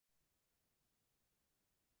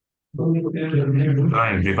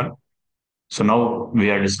Hi everyone. So now we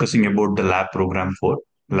are discussing about the lab program 4.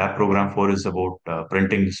 Lab program 4 is about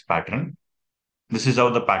printing this pattern. This is how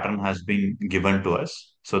the pattern has been given to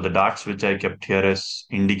us. So the dots which I kept here is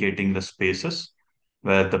indicating the spaces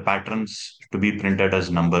where the patterns to be printed as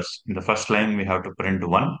numbers. In the first line, we have to print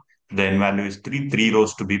 1. The n value is 3, 3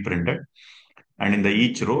 rows to be printed. And in the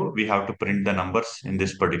each row, we have to print the numbers in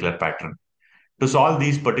this particular pattern. To solve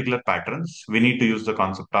these particular patterns, we need to use the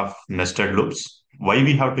concept of nested loops. Why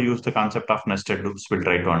we have to use the concept of nested loops, we'll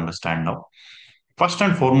try to understand now. First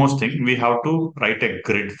and foremost thing, we have to write a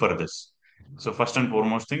grid for this. So first and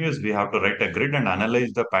foremost thing is we have to write a grid and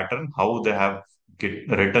analyze the pattern, how they have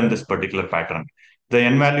written this particular pattern. The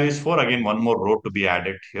n value is 4, again one more row to be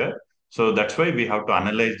added here. So that's why we have to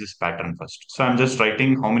analyze this pattern first. So I'm just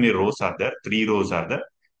writing how many rows are there. 3 rows are there.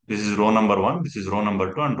 This is row number 1, this is row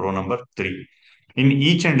number 2 and row number 3. In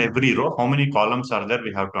each and every row, how many columns are there,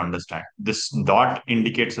 we have to understand. This dot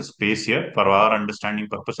indicates a space here. For our understanding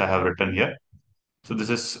purpose, I have written here. So this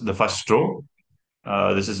is the first row.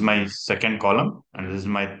 This is my second column, and this is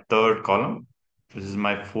my third column. This is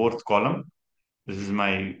my fourth column. This is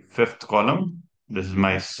my fifth column. This is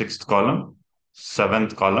my sixth column,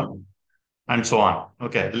 seventh column, and so on.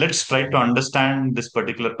 Okay, let's try to understand this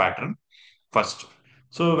particular pattern first.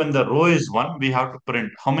 So when the row is 1, we have to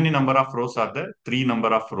print how many number of rows are there? 3 number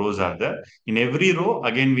of rows are there. In every row,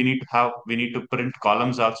 again, we need to print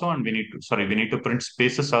columns also, and we need to print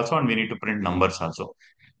spaces also, and we need to print numbers also.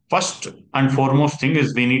 First and foremost thing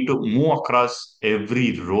is we need to move across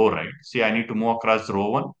every row, right? See, I need to move across row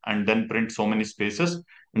 1 and then print so many spaces,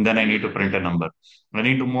 and then I need to print a number. I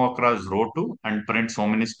need to move across row 2 and print so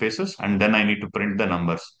many spaces, and then I need to print the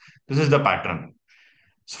numbers. This is the pattern.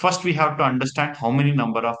 So first, we have to understand how many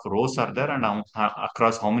number of rows are there, and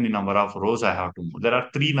across how many number of rows I have to move. There are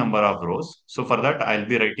 3 number of rows. So for that, I'll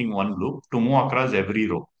be writing one loop to move across every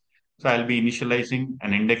row. So I'll be initializing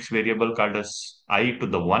an index variable called as I to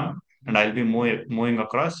the 1, and I'll be moving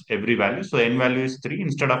across every value. So n value is 3.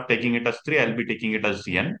 Instead of taking it as 3, I'll be taking it as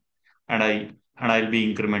n, and I'll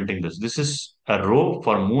be incrementing this. This is a row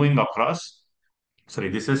for moving across. Sorry,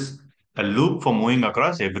 this is a loop for moving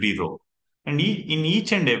across every row. And in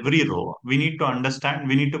each and every row, we need to understand,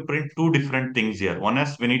 we need to print two different things here. One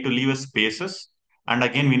is we need to leave a spaces, and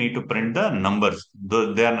again, we need to print the numbers.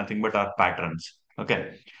 They are nothing but our patterns.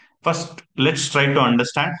 Okay. First, let's try to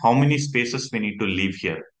understand how many spaces we need to leave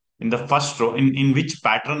here. In the first row, in which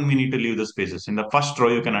pattern we need to leave the spaces. In the first row,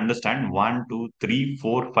 you can understand 1, 2, 3,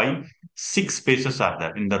 4, 5, 6 spaces are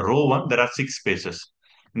there. In the row 1, there are 6 spaces.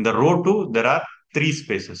 In the row 2, there are 3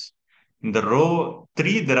 spaces. In the row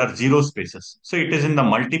 3, there are 0 spaces. So it is in the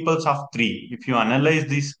multiples of 3. If you analyze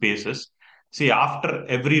these spaces, see after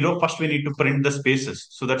every row, first we need to print the spaces.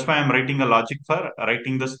 So that's why I'm writing a logic for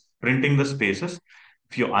writing this, printing the spaces.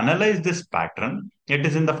 If you analyze this pattern, it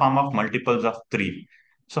is in the form of multiples of 3.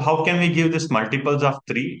 So how can we give this multiples of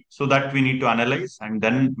 3? So that we need to analyze, and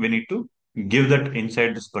then we need to give that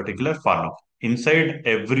inside this particular for loop. Inside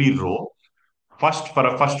every row, first for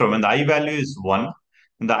a first row, when the I value is 1,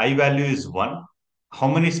 when the I value is 1, how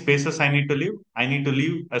many spaces I need to leave? I need to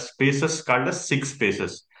leave a spaces called as 6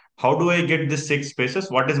 spaces. How do I get this 6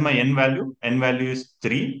 spaces? What is my n value? N value is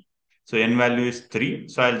 3. So n value is 3.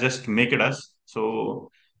 So I'll just make it as,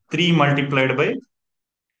 so 3 multiplied by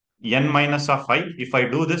n minus of I. If I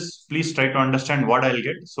do this, please try to understand what I'll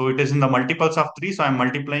get. So it is in the multiples of 3. So I'm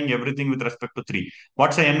multiplying everything with respect to 3.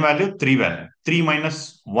 What's the n value? 3 value. 3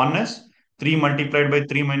 minus 1 is 3 multiplied by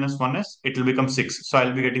 3 minus 1 is, it will become 6. So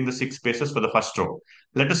I'll be getting the 6 spaces for the first row.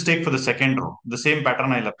 Let us take for the second row. The same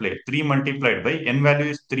pattern I'll apply. 3 multiplied by n value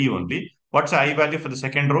is 3 only. What's the I value for the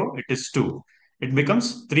second row? It is 2. It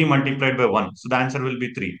becomes 3 multiplied by 1. So the answer will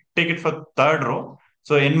be 3. Take it for third row.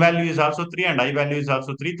 So n value is also 3 and I value is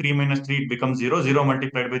also 3. 3 minus 3, it becomes 0. 0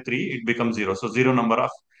 multiplied by 3, it becomes 0. So 0 number of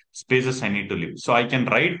spaces I need to leave. So I can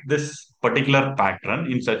write this particular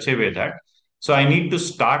pattern in such a way that, so I need to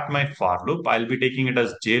start my for loop. I'll be taking it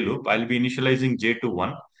as j loop. I'll be initializing j to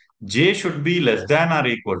 1. J should be less than or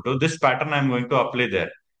equal to this pattern I'm going to apply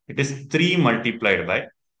there. It is 3 multiplied by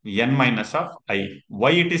n minus of I.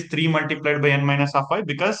 Why it is 3 multiplied by n minus of I?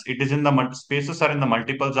 Because it is in the spaces are in the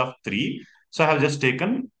multiples of 3. So I have just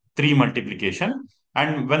taken 3 multiplication.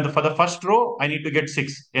 And when for the first row, I need to get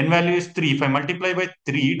 6. N value is 3. If I multiply by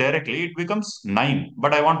 3 directly, it becomes 9.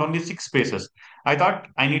 But I want only 6 spaces. I thought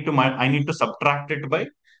I need to subtract it by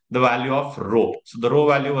the value of row. So the row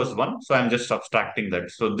value was 1. So I'm just subtracting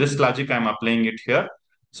that. So this logic, I'm applying it here.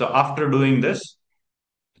 So after doing this,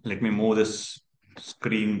 let me move this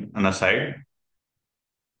screen on a side.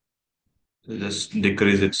 Just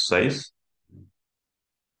decrease its size.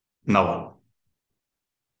 Now,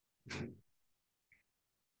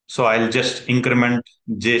 so I'll just increment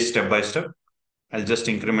j step by step. I'll just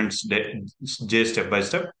increment j step by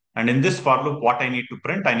step. And in this for loop, what I need to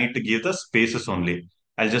print, I need to give the spaces only.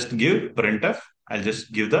 I'll just give printf. I'll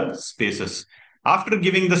just give the spaces. After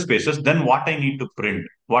giving the spaces, then what I need to print?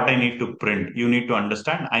 What I need to print? You need to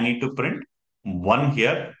understand. I need to print one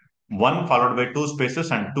here, one followed by two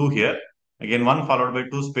spaces and two here. Again, one followed by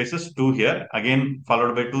two spaces, two here. Again,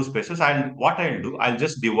 followed by two spaces. What I'll do, I'll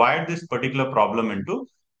just divide this particular problem into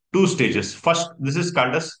two stages. First, this is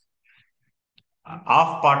called as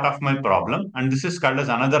half part of my problem, and this is called as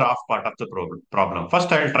another half part of the problem.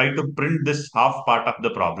 First, I'll try to print this half part of the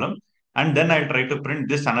problem, and then I'll try to print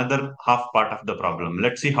this another half part of the problem.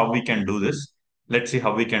 Let's see how we can do this. Let's see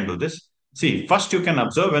how we can do this. See, first you can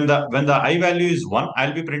observe when the I value is 1,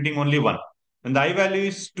 I'll be printing only 1. When the I value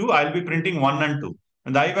is 2, I'll be printing 1 and 2.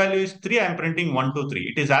 When the I value is 3, I'm printing 1, 2,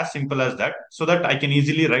 3. It is as simple as that, so that I can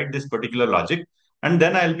easily write this particular logic, and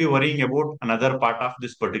then I'll be worrying about another part of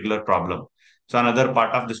this particular problem. So another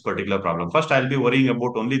part of this particular problem. First, I'll be worrying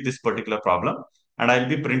about only this particular problem, and I'll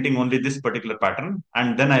be printing only this particular pattern,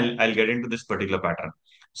 and then I'll get into this particular pattern.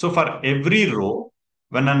 So for every row,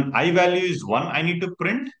 when an I value is 1, I need to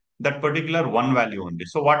print that particular 1 value only.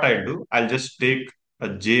 So what I'll do, I'll just take a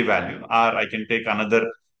j value, or I can take another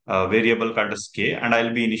variable called as k, and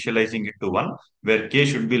I'll be initializing it to 1, where k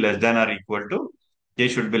should be less than or equal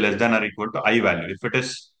to I value. If it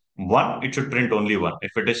is 1, it should print only 1.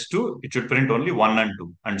 If it is 2, it should print only 1 and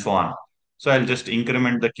 2, and so on. So I'll just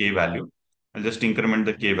increment the k value. I'll just increment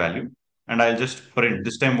the k value, and I'll just print.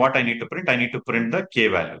 This time what I need to print? I need to print the k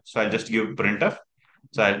value. So I'll just give printf.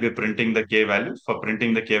 So I'll be printing the k value. For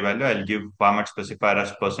printing the k value, I'll give format specifier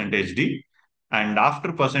as %d. And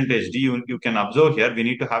after %d, you can observe here, we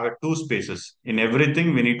need to have a two spaces. In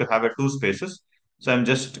everything, we need to have a two spaces. So I'm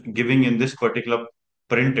just giving in this particular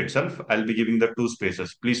print itself, I'll be giving the two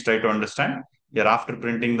spaces. Please try to understand. Here, after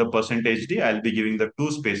printing the %d, I'll be giving the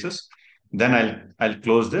two spaces. Then I'll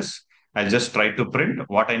close this. I'll just try to print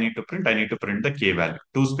what I need to print. I need to print the k value.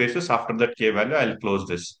 Two spaces after that k value, I'll close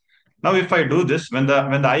this. Now, if I do this, when the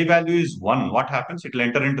I value is 1, what happens? It will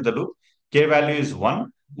enter into the loop. K value is 1.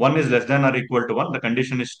 1 is less than or equal to 1. The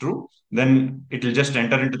condition is true. Then it will just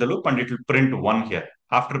enter into the loop and it will print 1 here.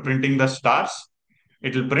 After printing the stars,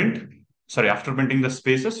 it will print, sorry, after printing the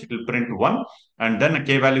spaces, it will print 1, and then a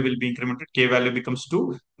k value will be incremented. K value becomes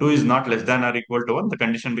 2. 2 is not less than or equal to 1. The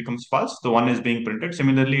condition becomes false. The 1 is being printed.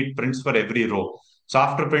 Similarly, it prints for every row. So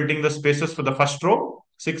after printing the spaces for the first row,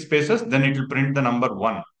 6 spaces, then it will print the number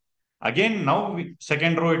 1. Again, now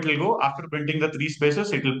second row it will go. After printing the 3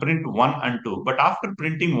 spaces, it will print 1 and 2. But after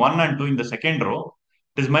printing 1 and 2 in the second row,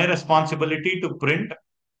 it is my responsibility to print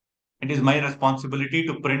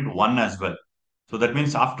one as well. So that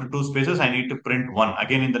means after two spaces, I need to print one.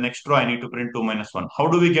 Again, in the next row, I need to print 2 minus 1. How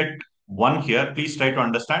do we get 1 here? Please try to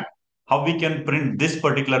understand how we can print this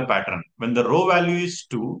particular pattern. When the row value is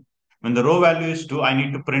 2, I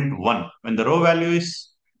need to print 1. When the row value is,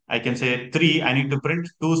 I can say 3, I need to print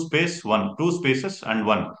 2 space 1, 2 spaces and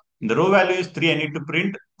 1. When the row value is 3, I need to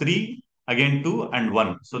print 3, again 2 and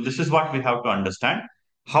 1. So this is what we have to understand.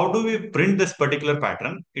 How do we print this particular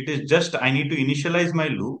pattern? It is just I need to initialize my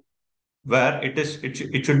loop where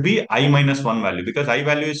it should be I minus 1 value, because I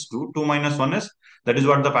value is 2, 2 minus 1 is, that is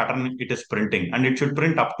what the pattern it is printing, and it should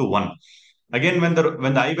print up to 1. Again, when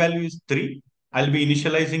the I value is 3, I'll be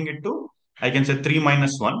initializing it to, I can say 3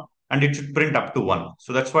 minus 1, and it should print up to 1.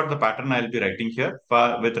 So that's what the pattern I'll be writing here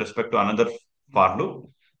with respect to another for loop.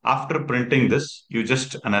 After printing this, you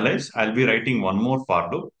just analyze. I'll be writing one more for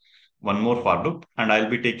loop, and I'll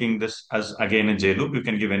be taking this as again a J loop. You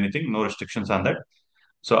can give anything, no restrictions on that.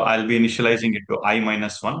 So I'll be initializing it to I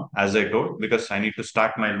minus 1, as I told, because I need to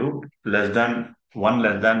start my loop less than 1,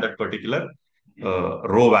 less than that particular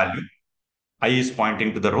row value. I is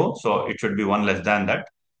pointing to the row, so it should be 1 less than that.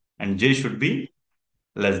 And j should be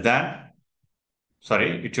less than,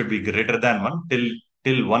 sorry, it should be greater than 1.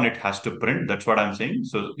 Till 1 it has to print. That's what I'm saying.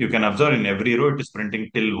 So you can observe in every row it is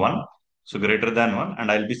printing till 1. So greater than 1,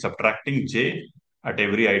 and I'll be subtracting j at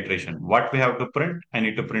every iteration. What we have to print? I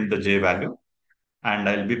need to print the j value, and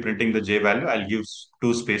I'll be printing the j value. I'll give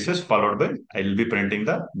two spaces followed by, I'll be printing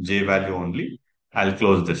the j value only. I'll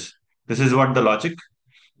close this. This is what the logic.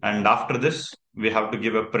 And after this, we have to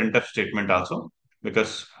give a printf statement also,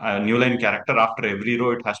 because a new line character after every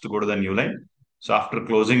row, it has to go to the new line. So after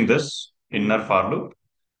closing this inner for loop,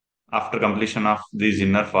 after completion of these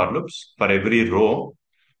inner for loops, for every row,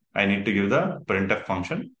 I need to give the printf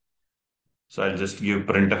function. So I'll just give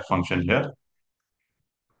printf function here.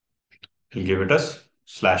 I'll give it as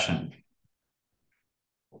 /n.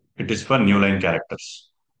 It is for new line characters.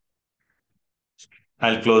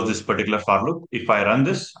 I'll close this particular for loop. If I run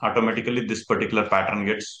this, automatically this particular pattern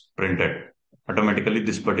gets printed. Automatically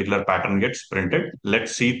this particular pattern gets printed.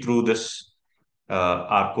 Let's see through this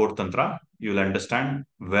our code tantra. You'll understand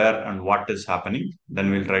where and what is happening. Then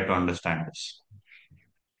we'll try to understand this.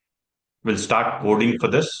 We'll start coding for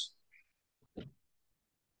this.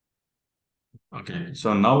 Okay,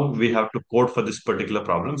 so now we have to code for this particular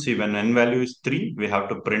problem. See, when n value is 3, we have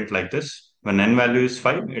to print like this. When n value is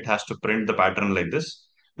 5, it has to print the pattern like this.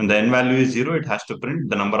 When the n value is 0, it has to print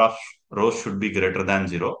the number of rows should be greater than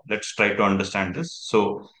 0. Let's try to understand this.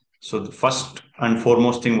 So the first and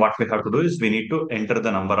foremost thing what we have to do is we need to enter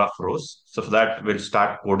the number of rows. So for that, we'll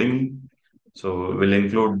start coding. So we'll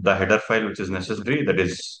include the header file which is necessary. That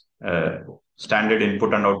is standard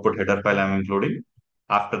input and output header file I'm including.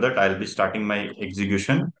 After that, I'll be starting my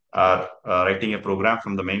execution or writing a program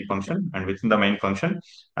from the main function. And within the main function,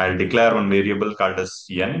 I'll declare one variable called as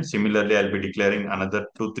n. Similarly, I'll be declaring another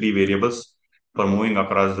two, three variables for moving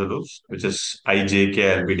across the loops, which is I, j,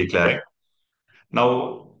 k, I'll be declaring.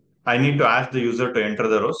 Now, I need to ask the user to enter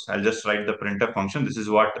the rows. I'll just write the printf function. This is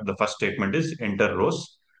what the first statement is, enter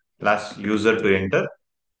rows, plus user to enter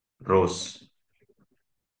rows.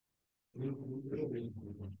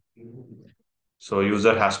 So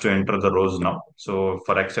user has to enter the rows now. So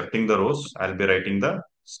for accepting the rows, I'll be writing the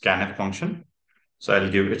scanf function. So I'll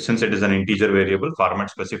give it, since it is an integer variable,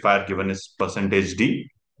 format specifier given is %d,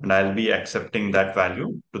 and I'll be accepting that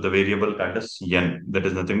value to the variable called as n. That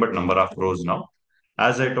is nothing but number of rows now.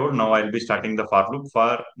 As I told, now I'll be starting the for loop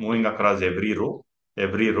for moving across every row.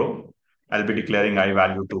 Every row, I'll be declaring I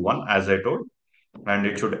value to 1 as I told, and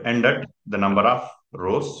it should end at the number of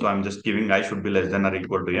rows. So I'm just giving I should be less than or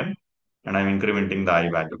equal to n, and I'm incrementing the I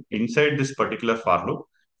value. Inside this particular for loop,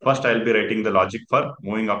 first I'll be writing the logic for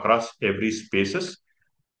moving across every spaces,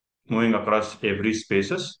 moving across every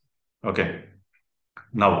spaces. Okay.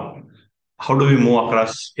 Now, how do we move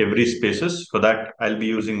across every spaces? For that, I'll be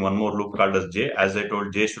using one more loop called as j. As I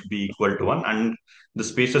told, j should be equal to 1. And the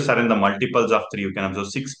spaces are in the multiples of 3. You can observe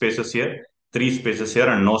 6 spaces here, 3 spaces here,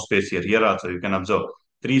 and no space here. Here also, you can observe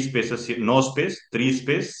 3 spaces here, no space, 3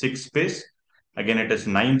 space, 6 space. Again, it is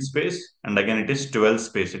 9 space, and again, it is 12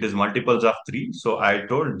 space. It is multiples of 3. So I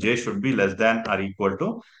told j should be less than or equal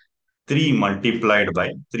to 3 multiplied by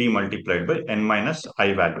n minus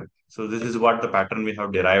I value. So this is what the pattern we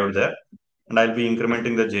have derived there. And I'll be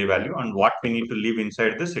incrementing the j value. And what we need to leave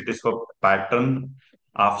inside this, it is for pattern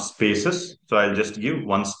of spaces. So I'll just give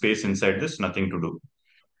one space inside this, nothing to do.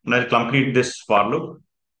 And I'll complete this for loop,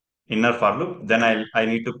 inner for loop. Then I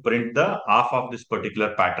need to print the half of this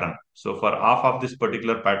particular pattern. So for half of this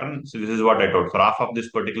particular pattern, so this is what I told. For half of this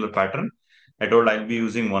particular pattern, I told I'll be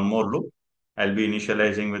using one more loop. I'll be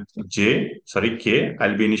initializing with k.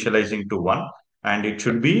 I'll be initializing to 1, and it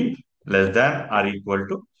should be less than or equal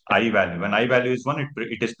to I value. When I value is 1,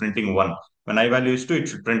 it is printing 1. When I value is 2, it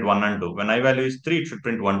should print 1 and 2. When I value is 3, it should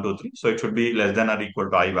print 1, 2, 3. So it should be less than or equal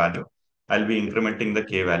to I value. I'll be incrementing the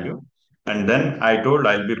k value. And then I told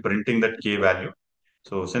I'll be printing that k value.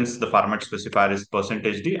 So since the format specifier is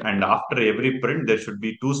 %d, and after every print, there should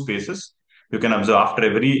be two spaces. You can observe after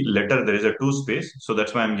every letter, there is a two space. So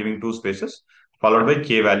that's why I'm giving two spaces, followed by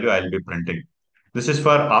k value I'll be printing. This is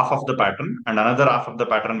for half of the pattern, and another half of the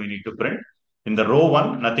pattern we need to print. In the row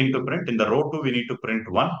 1, nothing to print. In the row 2, we need to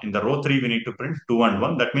print 1. In the row 3, we need to print 2 and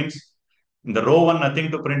 1. That means in the row 1,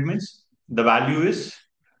 nothing to print means the value is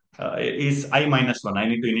I minus 1. I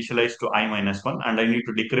need to initialize to I minus 1, and I need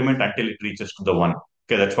to decrement until it reaches to the 1.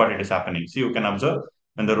 Okay, that's what it is happening. See, you can observe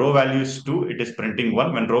when the row value is 2, it is printing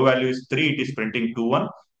 1. When row value is 3, it is printing 2, 1.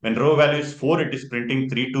 When row value is 4, it is printing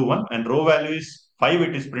 3, 2, 1. And row value is 5,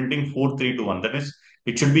 it is printing 4, 3, 2, 1. That is,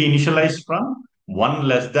 it should be initialized from 1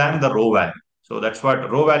 less than the row value. So that's what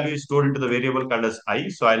row value is stored into the variable called as I.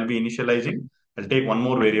 So I'll be initializing. I'll take one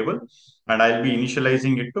more variable, and I'll be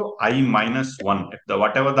initializing it to I minus 1. If the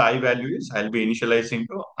whatever the I value is, I'll be initializing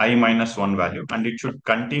to I minus 1 value, and it should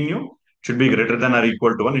continue, should be greater than or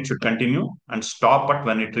equal to 1. It should continue and stop at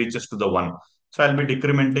when it reaches to the 1. So I'll be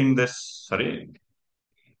decrementing this,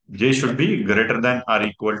 j should be greater than or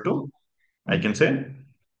equal to, I can say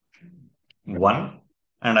 1,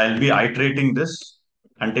 and I'll be iterating this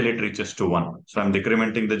until it reaches to 1. So I'm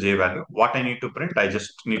decrementing the j value. What I need to print, I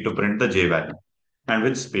just need to print the j value, and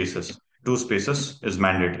with spaces. Two spaces is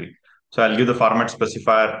mandatory. So I'll give the format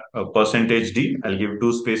specifier %d. I'll give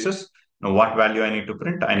two spaces. Now what value I need to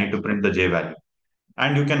print? I need to print the j value.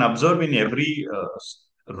 And you can observe in every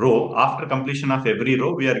row, after completion of every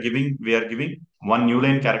row, we are giving one new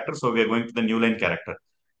line character. So we are going to the new line character.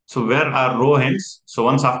 So where our row ends, so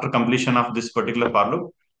once after completion of this particular for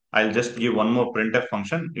loop, I'll just give one more printf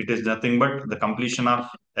function. It is nothing but the completion of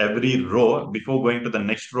every row before going to the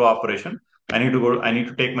next row operation. I need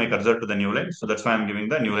to take my cursor to the new line. So that's why I'm giving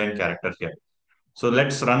the new line character here. So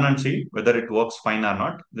let's run and see whether it works fine or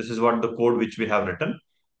not. This is what the code which we have written.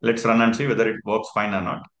 Let's run and see whether it works fine or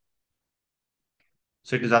not.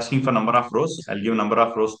 So it is asking for number of rows. I'll give number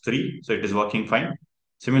of rows 3. So it is working fine.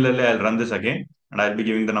 Similarly, I'll run this again and I'll be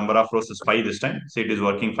giving the number of rows as 5 this time. So it is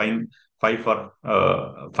working fine. Fine for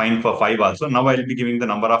 5 also. Now I'll be giving the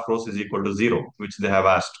number of rows is equal to 0, which they have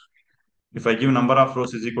asked. If I give number of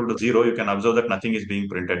rows is equal to 0, you can observe that nothing is being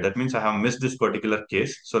printed. That means I have missed this particular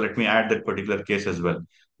case. So let me add that particular case as well.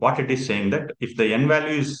 What it is saying that if the n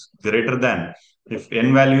value is greater than, if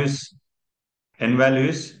n value is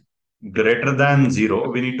greater than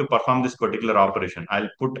 0, we need to perform this particular operation. I'll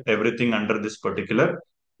put everything under this particular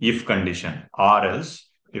if condition, or else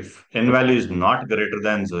if n value is not greater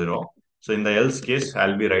than 0. So in the else case,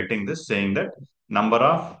 I'll be writing this saying that number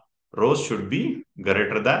of rows should be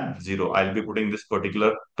greater than 0. I'll be putting this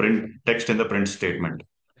particular print text in the print statement.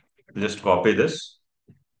 Just copy this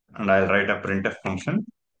and I'll write a printf function.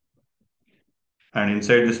 And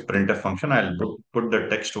inside this printf function, I'll put the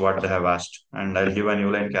text what they have asked, and I'll give a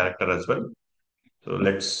new line character as well. So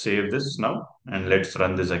let's save this now and let's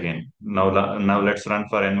run this again. Now let's run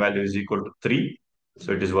for n value is equal to 3.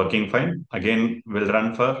 So it is working fine. Again, we'll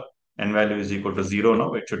run for n value is equal to 0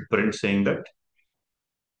 now. It should print saying that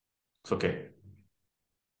it's okay.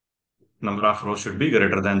 Number of rows should be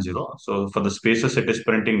greater than 0. So for the spaces, it is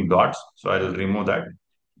printing dots. So I'll remove that.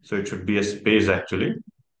 So it should be a space actually.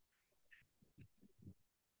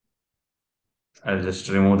 I'll just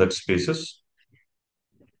remove that spaces.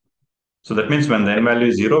 So that means when the n value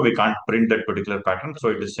is 0, we can't print that particular pattern. So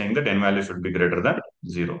it is saying that n value should be greater than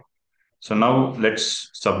 0. So now let's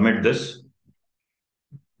submit this.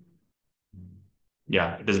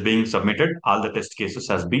 Yeah, it is being submitted. All the test cases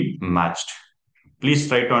has been matched. Please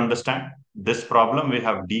try to understand this problem. We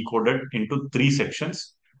have decoded into 3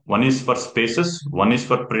 sections. One is for spaces, one is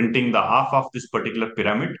for printing the half of this particular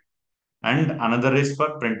pyramid, and another is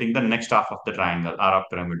for printing the next half of the triangle or of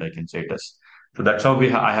pyramid, I can say it as. So that's how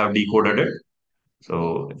I have decoded it.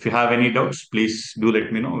 So if you have any doubts, please do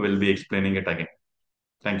let me know. We'll be explaining it again.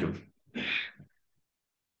 Thank you.